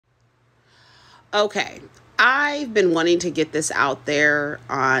Okay, I've been wanting to get this out there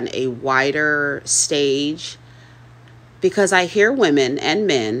on a wider stage because I hear women and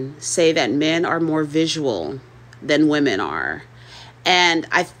men say that men are more visual than women are. And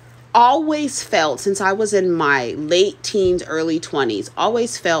I've always felt, since I was in my late teens, early 20s,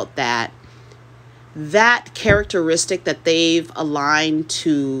 always felt that that characteristic that they've aligned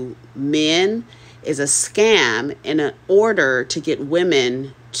to men is a scam in order to get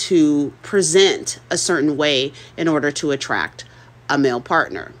women to present a certain way in order to attract a male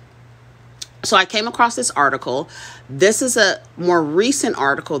partner. So I came across this article. This is a more recent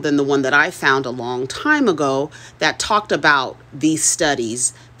article than the one that I found a long time ago that talked about these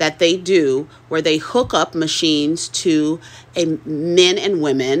studies that they do where they hook up machines to men and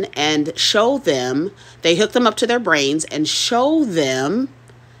women and show them, they hook them up to their brains and show them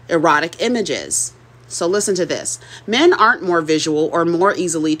erotic images. So listen to this. Men aren't more visual or more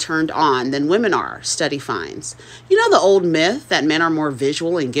easily turned on than women are, study finds. You know the old myth that men are more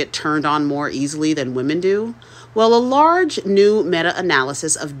visual and get turned on more easily than women do? Well, a large new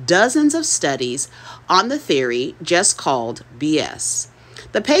meta-analysis of dozens of studies on the theory just called BS.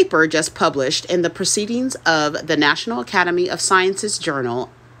 The paper just published in the Proceedings of the National Academy of Sciences journal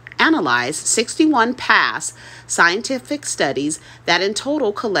analyzed 61 past scientific studies that in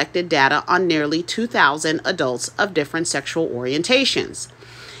total collected data on nearly 2,000 adults of different sexual orientations.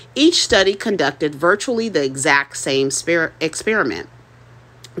 Each study conducted virtually the exact same experiment.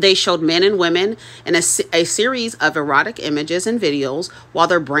 They showed men and women in a series of erotic images and videos while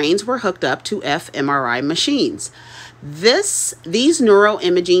their brains were hooked up to fMRI machines. These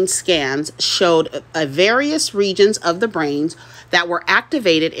neuroimaging scans showed various regions of the brains that were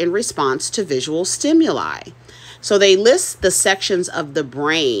activated in response to visual stimuli. So they list the sections of the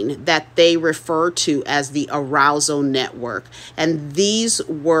brain that they refer to as the arousal network. And these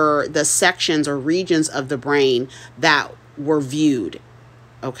were the sections or regions of the brain that were viewed.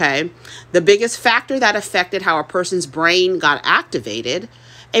 Okay. The biggest factor that affected how a person's brain got activated,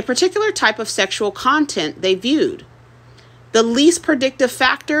 a particular type of sexual content they viewed. The least predictive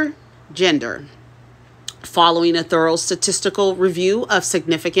factor, gender. Following a thorough statistical review of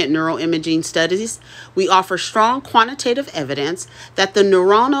significant neuroimaging studies, we offer strong quantitative evidence that the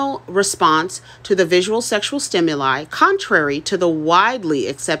neuronal response to the visual sexual stimuli, contrary to the widely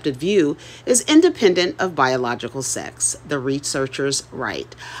accepted view, is independent of biological sex, the researchers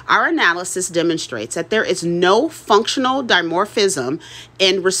write. Our analysis demonstrates that there is no functional dimorphism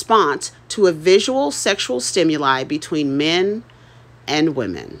in response to a visual sexual stimuli between men and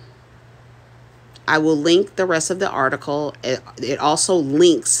women. I will link the rest of the article. It also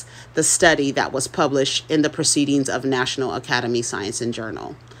links the study that was published in the Proceedings of National Academy Science and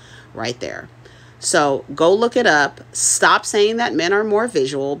Journal right there. So go look it up. Stop saying that men are more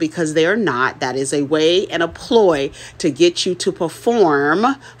visual because they are not. That is a way and a ploy to get you to perform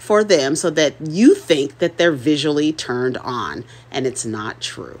for them so that you think that they're visually turned on, and it's not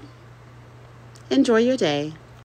true. Enjoy your day.